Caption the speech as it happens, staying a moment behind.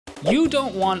You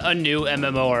don't want a new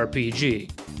MMORPG.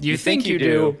 You think you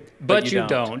do, but you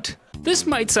don't. This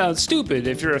might sound stupid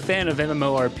if you're a fan of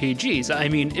MMORPGs. I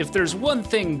mean, if there's one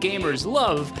thing gamers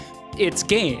love, it's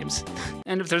games.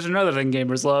 And if there's another thing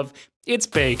gamers love, it's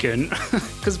bacon.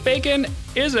 Because bacon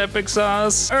is epic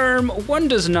sauce. One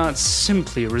does not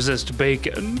simply resist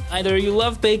bacon. Either you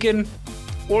love bacon,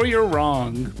 or you're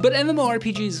wrong. But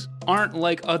MMORPGs aren't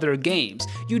like other games.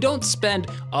 You don't spend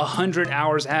 100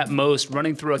 hours at most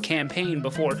running through a campaign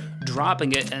before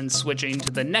dropping it and switching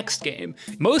to the next game.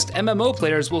 Most MMO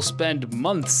players will spend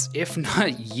months, if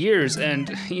not years,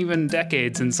 and even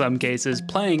decades in some cases,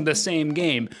 playing the same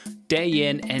game, day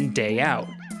in and day out.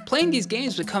 Playing these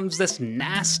games becomes this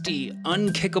nasty,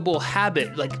 unkickable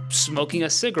habit, like smoking a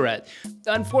cigarette.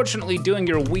 Unfortunately, doing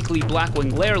your weekly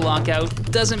Blackwing Lair lockout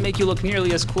doesn't make you look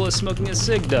nearly as cool as smoking a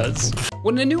cig does.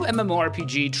 When a new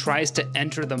MMORPG tries to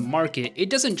enter the market, it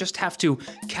doesn't just have to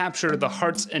capture the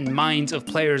hearts and minds of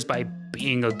players by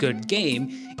being a good game,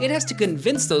 it has to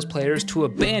convince those players to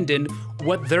abandon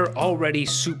what they're already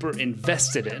super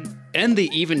invested in. And the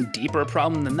even deeper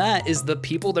problem than that is the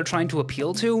people they're trying to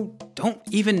appeal to don't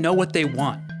even know what they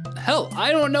want. Hell,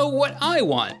 I don't know what I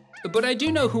want, but I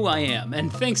do know who I am,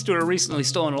 and thanks to a recently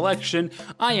stolen election,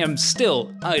 I am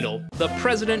still Idle, the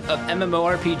president of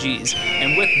MMORPGs.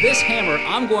 And with this hammer,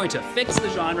 I'm going to fix the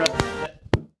genre.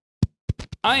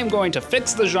 I am going to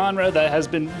fix the genre that has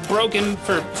been broken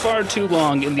for far too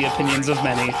long in the opinions of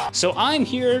many. So I'm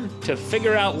here to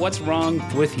figure out what's wrong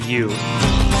with you.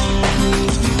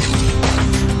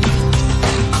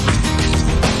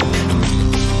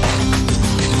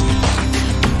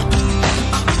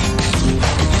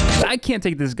 I can't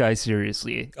take this guy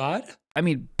seriously. God? I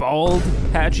mean, bald,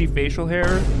 patchy facial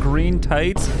hair, green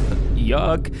tights,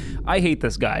 yuck. I hate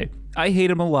this guy. I hate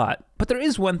him a lot. But there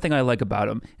is one thing I like about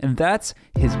him, and that's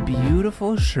his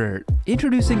beautiful shirt.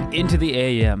 Introducing Into the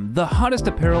AM, the hottest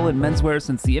apparel in menswear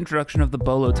since the introduction of the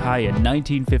bolo tie in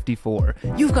 1954.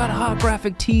 You've got hot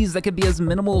graphic tees that can be as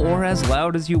minimal or as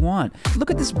loud as you want.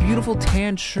 Look at this beautiful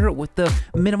tan shirt with the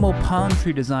minimal palm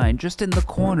tree design just in the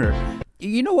corner.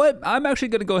 You know what? I'm actually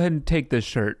gonna go ahead and take this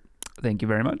shirt. Thank you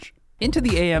very much. Into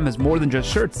the AM is more than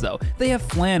just shirts though. They have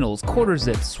flannels, quarter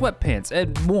zips, sweatpants,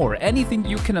 and more. Anything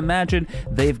you can imagine,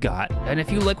 they've got. And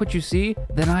if you like what you see,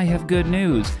 then I have good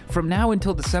news. From now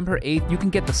until December 8th, you can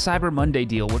get the Cyber Monday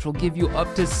deal, which will give you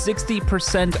up to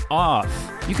 60% off.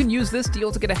 You can use this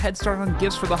deal to get a head start on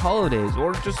gifts for the holidays,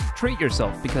 or just treat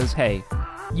yourself because hey,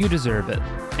 you deserve it.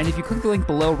 And if you click the link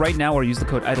below right now or use the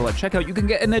code IDLE at checkout, you can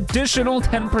get an additional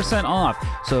 10% off.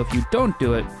 So if you don't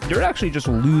do it, you're actually just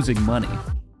losing money.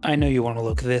 I know you want to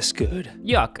look this good.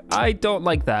 Yuck, I don't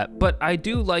like that, but I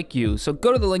do like you. So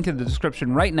go to the link in the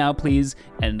description right now, please,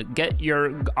 and get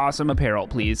your awesome apparel,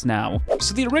 please, now.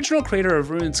 So the original creator of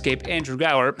RuneScape, Andrew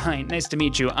Gower, hi, nice to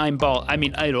meet you,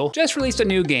 Idle, just released a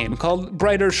new game called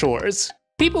Brighter Shores.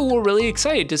 People were really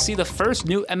excited to see the first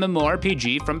new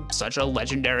MMORPG from such a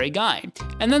legendary guy,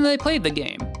 and then they played the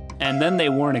game. And then they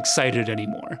weren't excited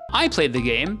anymore. I played the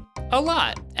game a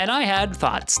lot, and I had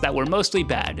thoughts that were mostly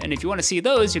bad. And if you want to see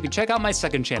those, you can check out my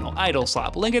second channel, Idle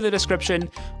Slop, link in the description,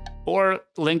 or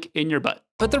link in your butt.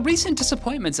 But the recent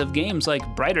disappointments of games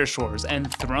like Brighter Shores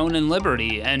and Throne and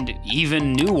Liberty and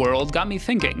even New World got me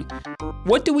thinking,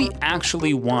 what do we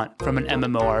actually want from an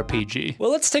MMORPG?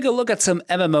 Well, let's take a look at some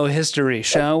MMO history,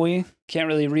 shall we? Can't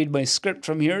really read my script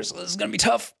from here, so this is gonna be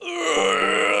tough.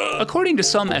 According to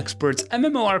some experts,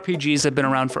 MMORPGs have been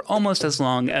around for almost as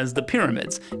long as the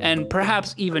pyramids, and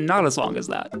perhaps even not as long as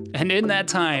that. And in that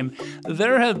time,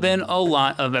 there have been a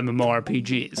lot of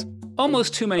MMORPGs.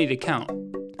 Almost too many to count.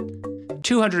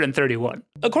 231.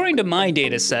 According to my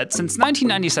data set, since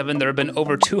 1997 there have been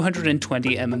over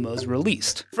 220 MMOs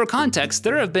released. For context,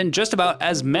 there have been just about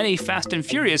as many Fast and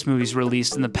Furious movies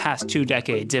released in the past 2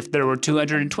 decades if there were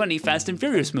 220 Fast and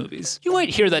Furious movies. You might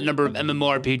hear that number of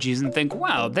MMORPGs and think,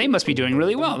 wow, they must be doing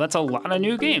really well, that's a lot of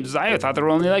new games. I thought there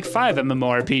were only like 5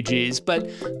 MMORPGs,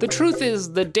 but the truth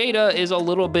is the data is a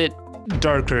little bit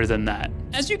darker than that.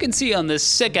 As you can see on this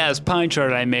sick-ass pie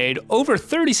chart I made, over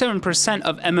 37%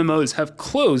 of MMOs have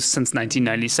closed since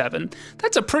 1997.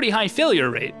 That's a pretty high failure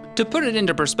rate. To put it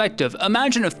into perspective,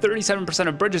 imagine if 37%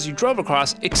 of bridges you drove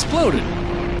across exploded.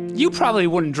 You probably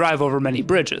wouldn't drive over many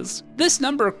bridges. This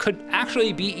number could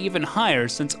actually be even higher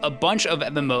since a bunch of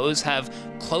MMOs have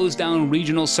closed down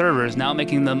regional servers, now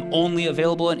making them only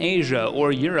available in Asia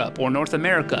or Europe or North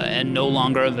America and no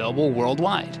longer available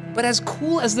worldwide. But as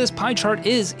cool as this pie chart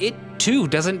is, it 2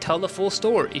 doesn't tell the full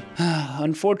story.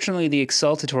 Unfortunately, the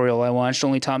Excel tutorial I watched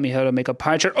only taught me how to make a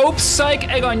pie chart. Oops, psych,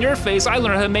 egg on your face. I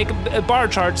learned how to make bar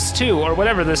charts too, or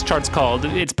whatever this chart's called.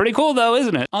 It's pretty cool though,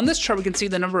 isn't it? On this chart, we can see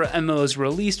the number of MMOs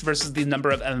released versus the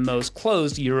number of MMOs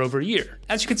closed year over year.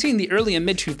 As you can see in the early and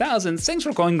mid 2000s, things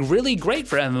were going really great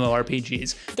for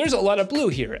MMORPGs. There's a lot of blue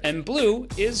here, and blue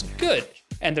is good.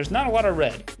 And there's not a lot of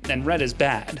red, and red is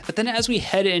bad. But then as we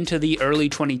head into the early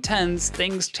 2010s,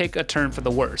 things take a turn for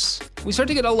the worse. We start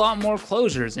to get a lot more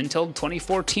closures until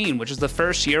 2014, which is the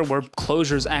first year where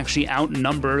closures actually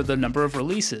outnumber the number of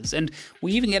releases. And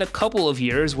we even get a couple of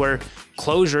years where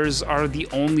closures are the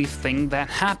only thing that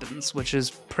happens, which is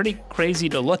pretty crazy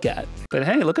to look at. But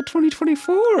hey, look at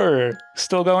 2024.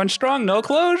 Still going strong, no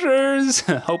closures.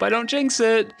 Hope I don't jinx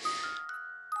it.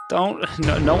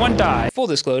 No one die. Full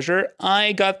disclosure,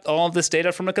 I got all of this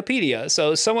data from Wikipedia,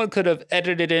 so someone could have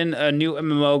edited in a new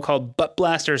MMO called Butt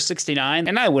Blaster 69,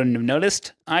 and I wouldn't have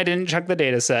noticed. I didn't check the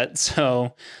data set,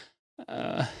 so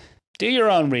do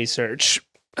your own research.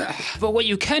 But what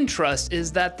you can trust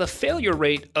is that the failure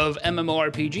rate of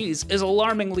MMORPGs is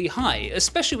alarmingly high,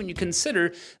 especially when you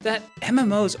consider that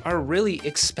MMOs are really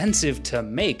expensive to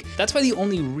make. That's why the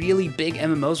only really big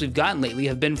MMOs we've gotten lately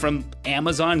have been from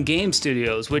Amazon Game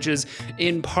Studios, which is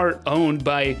in part owned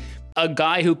by a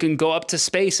guy who can go up to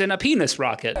space in a penis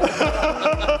rocket.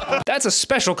 That's a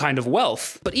special kind of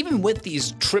wealth. But even with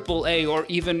these AAA or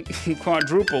even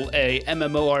quadruple A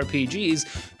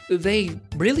MMORPGs, they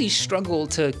really struggle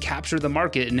to capture the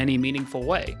market in any meaningful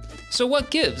way. So what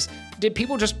gives? Did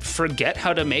people just forget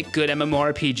how to make good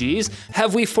MMORPGs?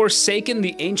 Have we forsaken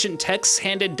the ancient texts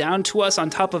handed down to us on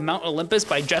top of Mount Olympus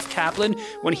by Jeff Kaplan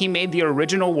when he made the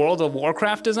original World of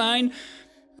Warcraft design?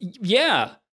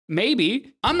 Yeah.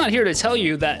 Maybe. I'm not here to tell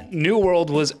you that New World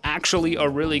was actually a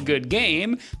really good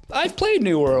game. I've played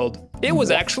New World. It was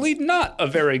actually not a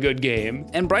very good game.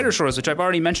 And Brighter Shores, which I've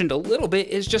already mentioned a little bit,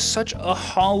 is just such a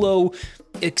hollow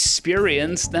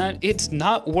experience that it's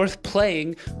not worth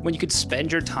playing when you could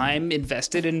spend your time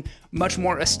invested in much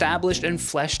more established and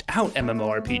fleshed out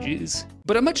MMORPGs.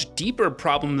 But a much deeper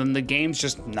problem than the games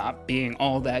just not being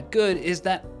all that good is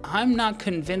that I'm not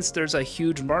convinced there's a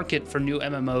huge market for new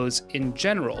MMOs in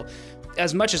general,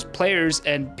 as much as players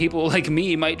and people like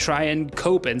me might try and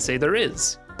cope and say there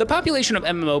is. The population of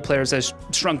MMO players has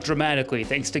shrunk dramatically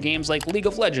thanks to games like League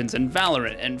of Legends and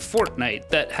Valorant and Fortnite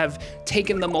that have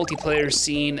taken the multiplayer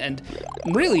scene and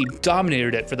really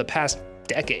dominated it for the past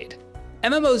decade.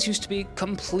 MMOs used to be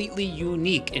completely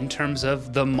unique in terms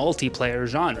of the multiplayer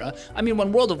genre. I mean,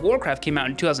 when World of Warcraft came out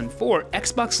in 2004,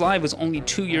 Xbox Live was only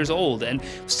 2 years old and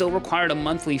still required a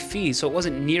monthly fee, so it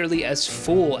wasn't nearly as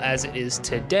full as it is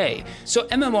today. So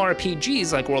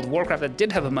MMORPGs like World of Warcraft that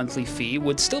did have a monthly fee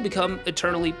would still become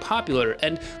eternally popular,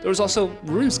 and there was also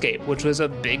RuneScape, which was a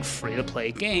big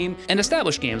free-to-play game, and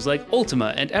established games like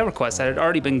Ultima and EverQuest that had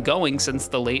already been going since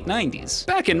the late 90s.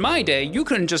 Back in my day, you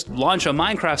couldn't just launch a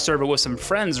Minecraft server with some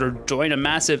friends or join a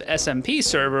massive SMP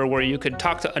server where you could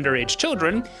talk to underage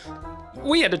children.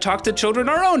 We had to talk to children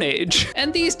our own age.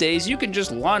 And these days you can just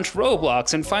launch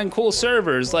Roblox and find cool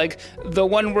servers like the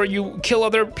one where you kill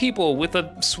other people with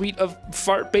a suite of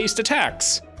fart-based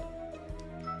attacks.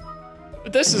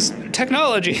 This is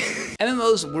technology.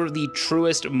 MMOs were the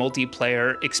truest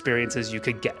multiplayer experiences you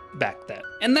could get back then.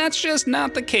 And that's just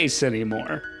not the case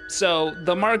anymore. So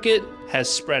the market has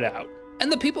spread out.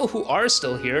 And the people who are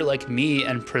still here, like me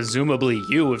and presumably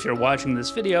you if you're watching this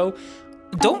video,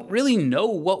 don't really know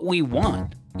what we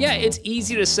want. Yeah, it's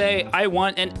easy to say, I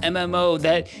want an MMO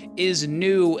that is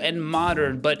new and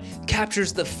modern, but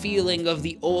captures the feeling of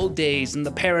the old days and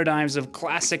the paradigms of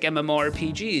classic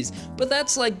MMORPGs. But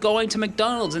that's like going to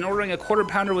McDonald's and ordering a Quarter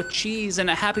Pounder with cheese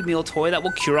and a Happy Meal toy that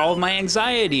will cure all of my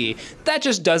anxiety. That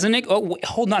just doesn't, oh, wait,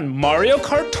 hold on, Mario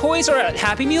Kart toys are at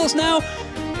Happy Meals now?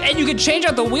 And you can change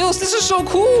out the wheels? This is so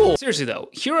cool! Seriously though,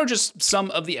 here are just some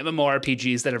of the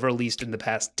MMORPGs that have released in the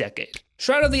past decade.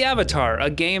 Shroud of the Avatar, a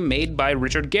game made by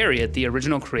Richard Garriott, the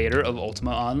original creator of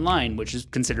Ultima Online, which is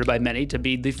considered by many to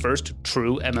be the first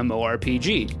true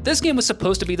MMORPG. This game was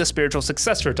supposed to be the spiritual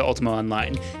successor to Ultima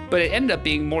Online, but it ended up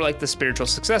being more like the spiritual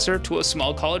successor to a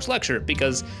small college lecture,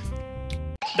 because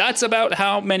that's about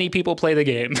how many people play the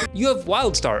game. You have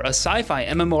Wildstar, a sci-fi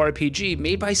MMORPG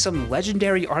made by some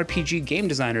legendary RPG game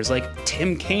designers like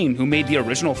Tim Kaine, who made the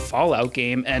original Fallout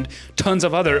game and tons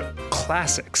of other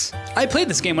classics. I played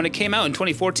this game when it came out in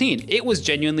 2014. It was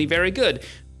genuinely very good.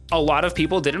 A lot of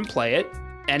people didn't play it,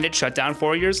 and it shut down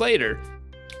 4 years later.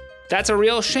 That's a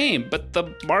real shame, but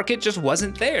the market just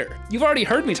wasn't there. You've already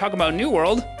heard me talk about New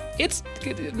World. It's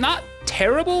not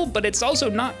terrible, but it's also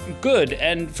not good.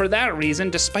 And for that reason,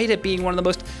 despite it being one of the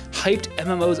most hyped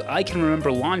MMOs I can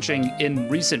remember launching in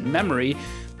recent memory,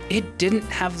 it didn't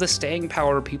have the staying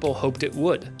power people hoped it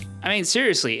would. I mean,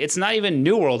 seriously, it's not even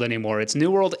New World anymore. It's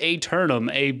New World Aeternum,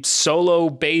 a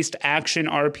solo-based action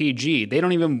RPG. They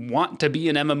don't even want to be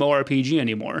an MMORPG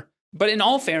anymore. But in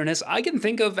all fairness, I can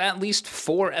think of at least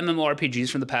 4 MMORPGs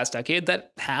from the past decade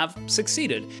that have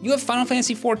succeeded. You have Final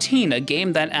Fantasy XIV, a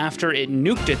game that after it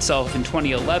nuked itself in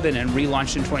 2011 and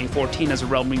relaunched in 2014 as A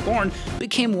Realm Reborn,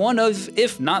 became one of,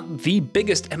 if not the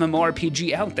biggest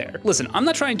MMORPG out there. Listen, I'm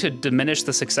not trying to diminish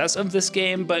the success of this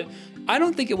game, but I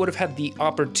don't think it would have had the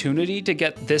opportunity to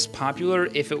get this popular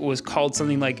if it was called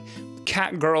something like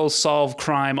Cat Girls Solve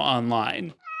Crime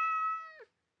Online.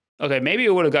 Okay, maybe it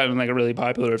would have gotten like really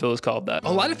popular if it was called that.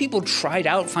 A lot of people tried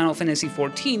out Final Fantasy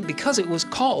XIV because it was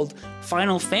called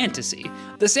Final Fantasy.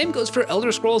 The same goes for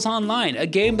Elder Scrolls Online, a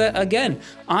game that, again,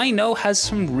 I know has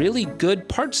some really good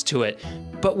parts to it.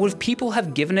 But would people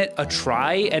have given it a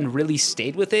try and really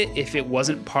stayed with it if it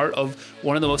wasn't part of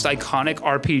one of the most iconic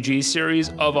RPG series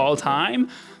of all time?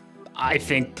 I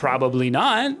think probably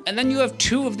not. And then you have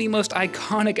 2 of the most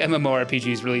iconic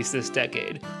MMORPGs released this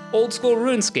decade. Old School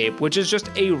RuneScape, which is just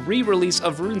a re-release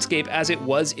of RuneScape as it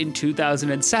was in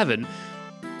 2007.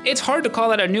 It's hard to call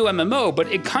that a new MMO, but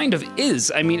it kind of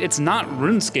is. I mean, it's not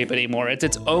RuneScape anymore, it's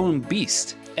its own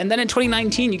beast. And then in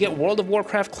 2019, you get World of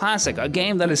Warcraft Classic, a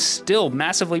game that is still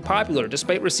massively popular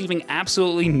despite receiving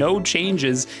absolutely no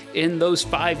changes in those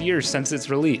 5 years since its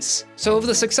release. So of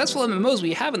the successful MMOs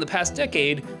we have in the past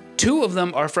decade, 2 of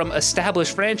them are from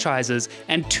established franchises,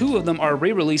 and 2 of them are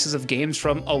re-releases of games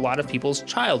from a lot of people's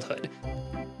childhood.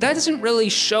 That doesn't really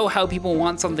show how people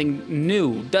want something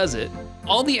new, does it?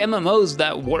 All the MMOs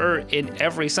that were, in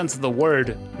every sense of the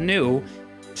word, new,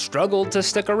 struggled to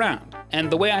stick around. And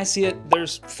the way I see it,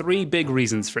 there's 3 big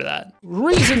reasons for that.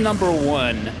 Reason number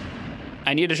 1,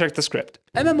 I need to check the script.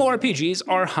 MMORPGs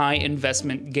are high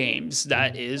investment games.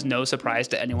 That is no surprise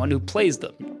to anyone who plays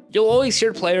them. You'll always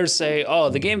hear players say, oh,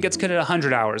 the game gets good at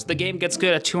 100 hours, the game gets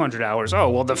good at 200 hours. Oh,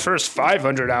 well, the first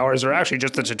 500 hours are actually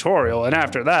just the tutorial, and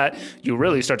after that, you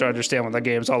really start to understand what the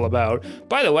game's all about.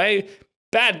 By the way,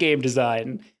 bad game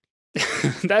design.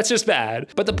 That's just bad.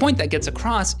 But the point that gets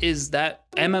across is that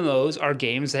MMOs are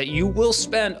games that you will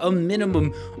spend a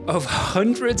minimum of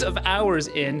hundreds of hours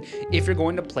in if you're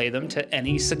going to play them to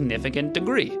any significant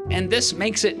degree. And this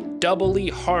makes it doubly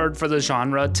hard for the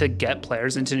genre to get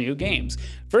players into new games.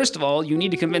 First of all, you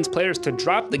need to convince players to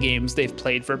drop the games they've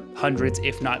played for hundreds,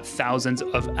 if not thousands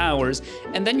of hours,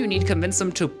 and then you need to convince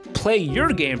them to play your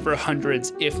game for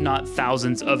hundreds, if not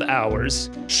thousands of hours.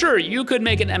 Sure, you could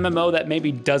make an MMO that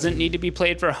maybe doesn't need to be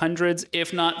played for hundreds,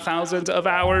 if not thousands of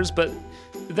hours, but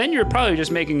then you're probably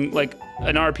just making like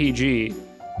an RPG.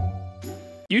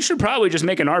 You should probably just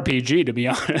make an RPG, to be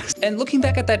honest. And looking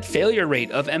back at that failure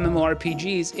rate of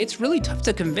MMORPGs, it's really tough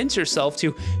to convince yourself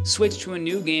to switch to a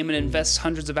new game and invest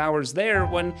hundreds of hours there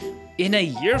when in a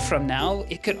year from now,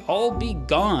 it could all be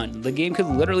gone. The game could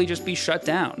literally just be shut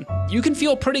down. You can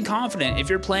feel pretty confident if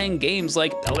you're playing games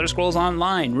like Elder Scrolls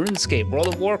Online, RuneScape, World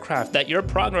of Warcraft, that your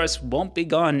progress won't be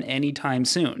gone anytime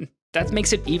soon. That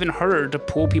makes it even harder to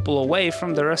pull people away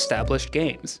from their established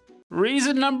games.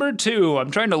 Reason number 2, I'm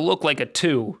trying to look like a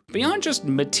 2. Beyond just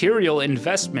material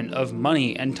investment of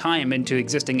money and time into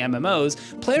existing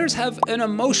MMOs, players have an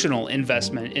emotional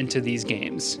investment into these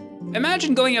games.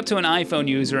 Imagine going up to an iPhone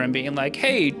user and being like,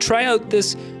 hey, try out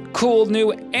this cool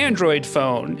new Android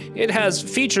phone. It has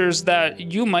features that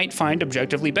you might find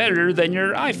objectively better than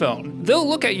your iPhone. They'll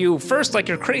look at you first like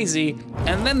you're crazy,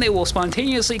 and then they will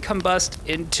spontaneously combust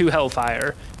into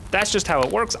hellfire. That's just how it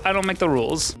works, I don't make the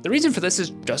rules. The reason for this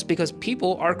is just because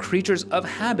people are creatures of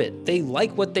habit. They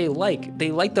like what they like. They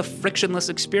like the frictionless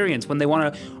experience when they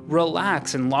want to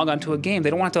relax and log onto a game. They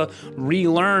don't want to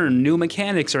relearn new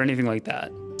mechanics or anything like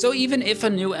that. So even if a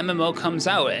new MMO comes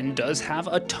out and does have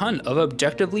a ton of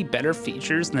objectively better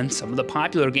features than some of the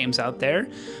popular games out there,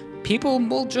 people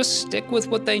will just stick with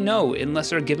what they know unless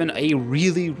they're given a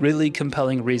really, really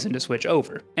compelling reason to switch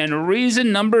over. And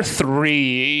reason number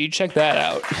 3, check that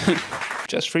out.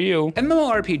 Just for you.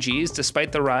 MMORPGs,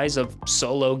 despite the rise of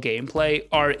solo gameplay,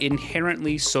 are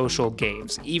inherently social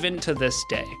games, even to this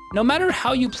day. No matter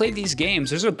how you play these games,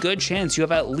 there's a good chance you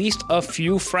have at least a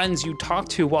few friends you talk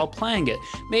to while playing it.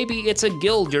 Maybe it's a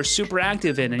guild you're super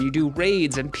active in and you do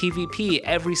raids and PvP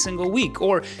every single week,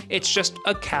 or it's just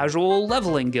a casual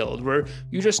leveling guild where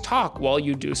you just talk while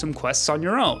you do some quests on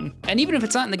your own. And even if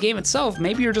it's not in the game itself,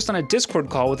 maybe you're just on a Discord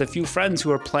call with a few friends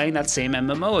who are playing that same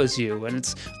MMO as you, and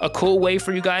it's a cool way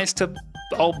for you guys to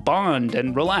all bond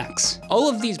and relax. All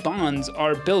of these bonds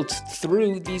are built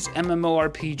through these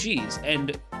MMORPGs,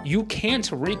 and you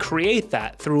can't recreate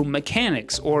that through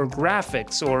mechanics or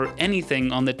graphics or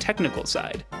anything on the technical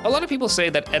side. A lot of people say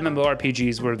that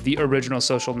MMORPGs were the original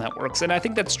social networks, and I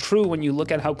think that's true when you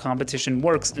look at how competition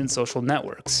works in social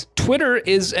networks. Twitter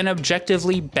is an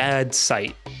objectively bad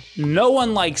site. No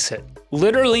one likes it.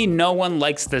 Literally no one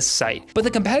likes this site, but the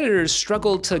competitors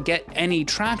struggle to get any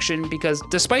traction because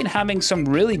despite having some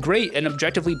really great and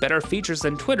objectively better features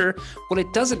than Twitter, what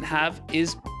it doesn't have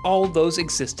is all those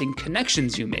existing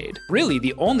connections you made. Really,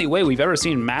 the only way we've ever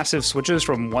seen massive switches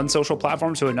from one social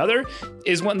platform to another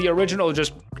is when the original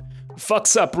just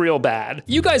fucks up real bad.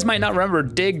 You guys might not remember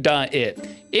dig.it.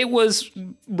 It was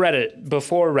Reddit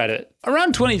before Reddit.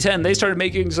 Around 2010, they started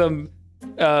making some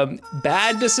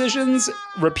bad decisions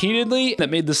repeatedly that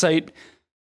made the site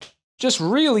just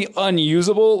really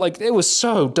unusable. Like, it was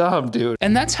so dumb, dude.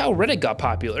 And that's how Reddit got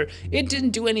popular. It didn't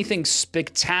do anything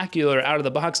spectacular out of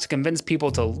the box to convince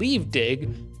people to leave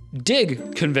Dig.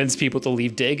 Dig convinced people to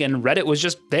leave Dig, and Reddit was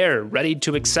just there, ready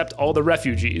to accept all the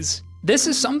refugees. This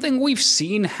is something we've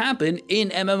seen happen in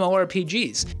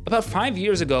MMORPGs. About 5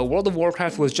 years ago, World of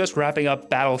Warcraft was just wrapping up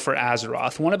Battle for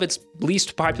Azeroth, one of its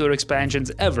least popular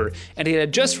expansions ever, and it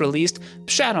had just released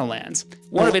Shadowlands,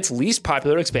 one of its least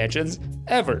popular expansions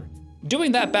ever.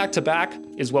 Doing that back to back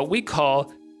is what we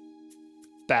call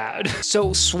bad.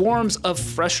 So swarms of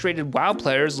frustrated WoW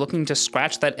players looking to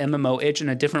scratch that MMO itch in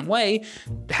a different way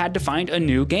had to find a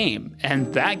new game,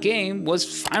 and that game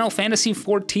was Final Fantasy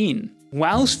XIV.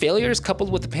 WoW's failures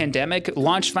coupled with the pandemic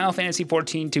launched Final Fantasy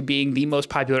XIV to being the most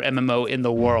popular MMO in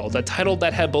the world, a title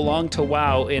that had belonged to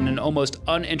WoW in an almost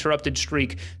uninterrupted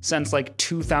streak since like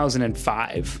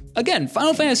 2005. Again,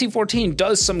 Final Fantasy XIV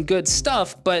does some good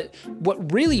stuff, but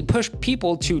what really pushed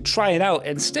people to try it out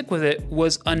and stick with it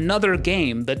was another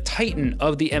game, the titan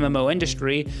of the MMO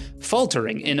industry,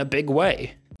 faltering in a big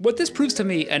way. What this proves to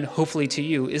me, and hopefully to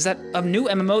you, is that a new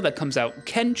MMO that comes out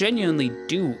can genuinely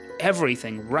do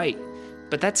everything right.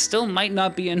 But that still might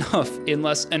not be enough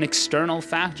unless an external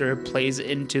factor plays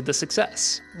into the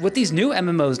success. What these new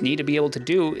MMOs need to be able to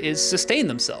do is sustain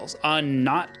themselves on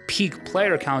not peak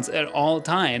player counts at all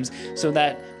times, so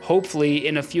that hopefully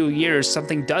in a few years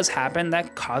something does happen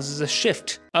that causes a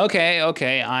shift. Okay,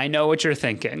 I know what you're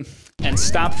thinking. And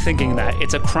stop thinking that.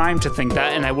 It's a crime to think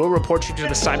that, and I will report you to the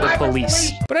cyber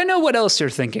police. But I know what else you're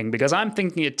thinking, because I'm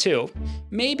thinking it too.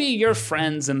 Maybe your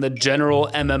friends and the general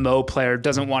MMO player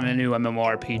doesn't want a new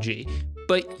MMORPG,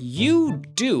 but you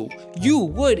do. You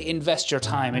would invest your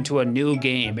time into a new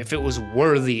game if it was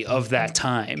worthy of that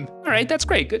time. All right, that's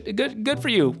great. Good for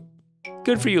you.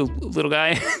 Good for you, little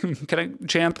guy.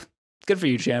 Champ? Good for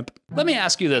you, champ. Let me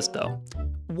ask you this though.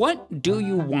 What do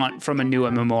you want from a new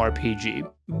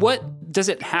MMORPG? What does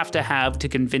it have to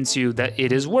convince you that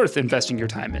it is worth investing your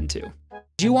time into?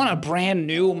 Do you want a brand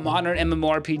new modern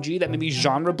MMORPG that maybe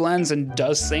genre blends and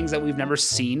does things that we've never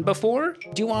seen before?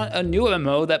 Do you want a new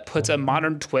MMO that puts a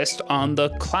modern twist on the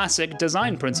classic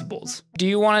design principles? Do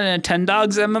you want a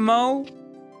Nintendogs MMO?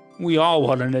 We all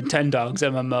want a Nintendogs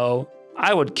MMO.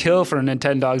 I would kill for a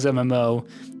Nintendogs MMO.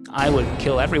 I would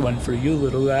kill everyone for you,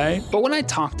 little guy. But when I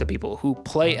talk to people who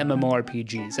play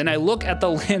MMORPGs and I look at the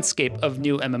landscape of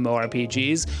new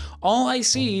MMORPGs, all I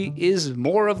see is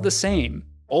more of the same.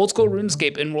 Old School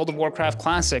RuneScape and World of Warcraft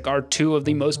Classic are two of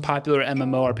the most popular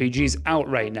MMORPGs out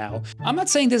right now. I'm not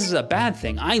saying this is a bad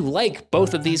thing. I like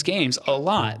both of these games a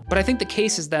lot, but I think the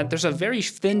case is that there's a very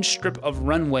thin strip of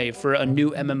runway for a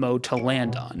new MMO to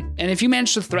land on. And if you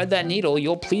manage to thread that needle,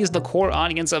 you'll please the core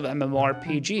audience of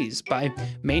MMORPGs by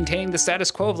maintaining the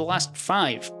status quo of the last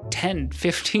 5, 10,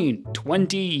 15,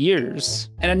 20 years.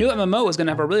 And a new MMO is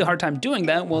gonna have a really hard time doing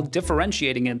that while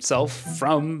differentiating itself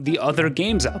from the other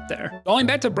games out there. Going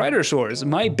back to Brighter Shores,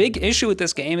 my big issue with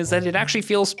this game is that it actually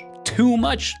feels too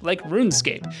much like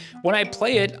RuneScape. When I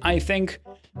play it, I think,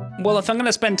 well, if I'm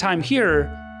gonna spend time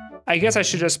here, I guess I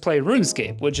should just play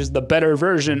RuneScape, which is the better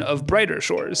version of Brighter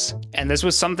Shores. And this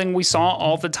was something we saw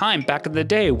all the time back in the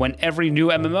day when every new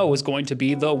MMO was going to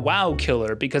be the WoW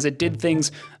killer because it did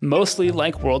things mostly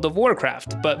like World of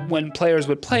Warcraft. But when players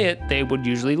would play it, they would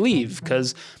usually leave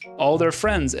because all their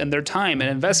friends and their time and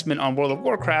investment on World of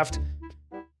Warcraft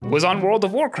was on World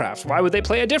of Warcraft. Why would they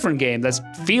play a different game that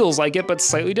feels like it but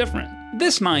slightly different?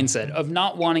 This mindset of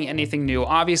not wanting anything new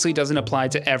obviously doesn't apply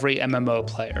to every MMO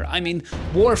player. I mean,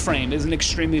 Warframe is an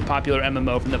extremely popular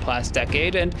MMO from the past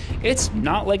decade, and it's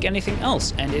not like anything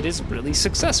else, and it is really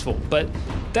successful, but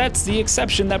that's the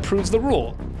exception that proves the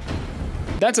rule.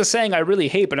 That's a saying I really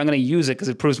hate, but I'm gonna use it because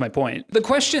it proves my point. The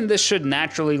question this should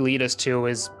naturally lead us to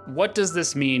is, what does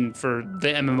this mean for the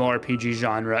MMORPG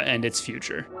genre and its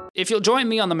future? If you'll join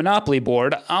me on the Monopoly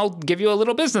board, I'll give you a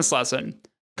little business lesson.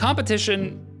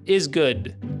 Competition is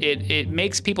good. It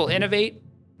makes people innovate.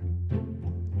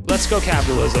 Let's go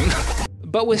capitalism.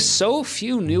 But with so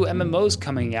few new MMOs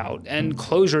coming out and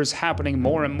closures happening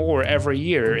more and more every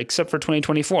year, except for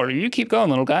 2024, you keep going,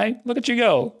 little guy. Look at you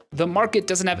go. The market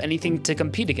doesn't have anything to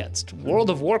compete against. World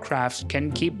of Warcraft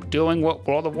can keep doing what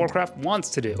World of Warcraft wants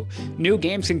to do. New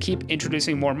games can keep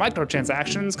introducing more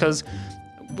microtransactions, because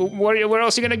where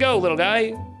else are you gonna go, little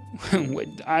guy?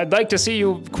 I'd like to see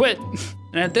you quit.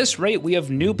 And at this rate, we have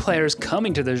new players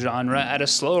coming to the genre at a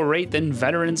slower rate than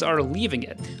veterans are leaving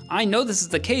it. I know this is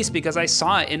the case because I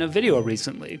saw it in a video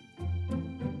recently.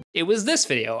 It was this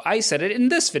video. I said it in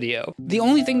this video. The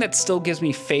only thing that still gives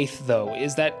me faith, though,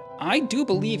 is that I do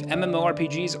believe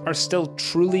MMORPGs are still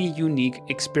truly unique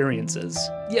experiences.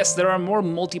 Yes, there are more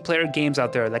multiplayer games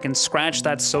out there that can scratch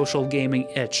that social gaming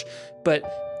itch,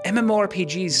 but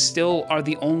MMORPGs still are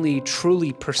the only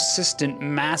truly persistent,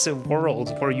 massive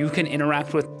world where you can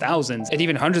interact with thousands and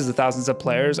even hundreds of thousands of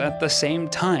players at the same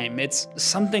time. It's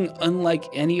something unlike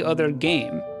any other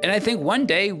game. And I think one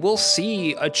day we'll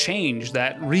see a change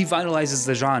that revitalizes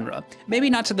the genre.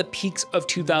 Maybe not to the peaks of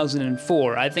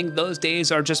 2004, I think those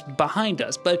days are just behind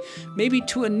us, but maybe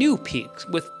to a new peak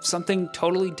with something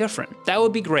totally different. That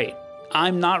would be great.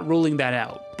 I'm not ruling that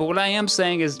out. But what I am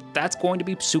saying is that's going to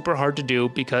be super hard to do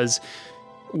because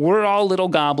we're all little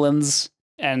goblins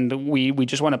and we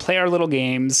just want to play our little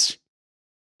games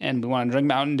and we want to drink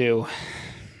Mountain Dew.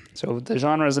 So the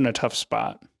genre is in a tough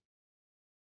spot.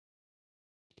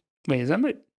 Wait,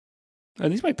 are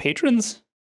these my patrons?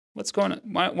 What's going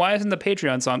on? Why isn't the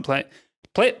Patreon song play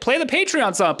the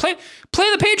Patreon song? Play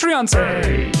the Patreon song.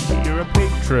 Hey, you're a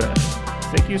patron.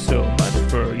 Thank you so much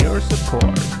for your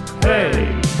support.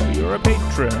 Hey, you're a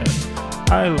patron.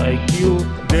 I like you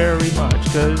very much,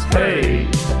 cause hey,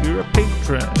 you're a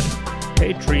patron.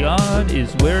 Patreon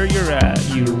is where you're at.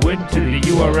 You went to the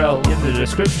URL in the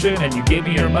description and you gave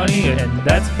me your money, and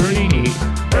that's pretty neat.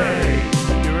 Hey,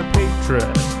 you're a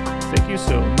patron. Thank you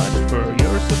so much for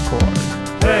your support.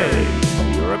 Hey,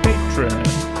 you're a patron.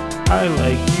 I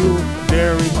like you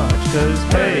very much, cause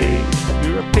hey,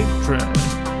 you're a patron.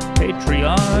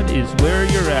 Patreon is where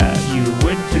you're at. You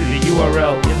went to the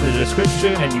URL in the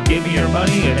description and you gave me your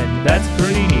money, and that's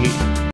pretty neat.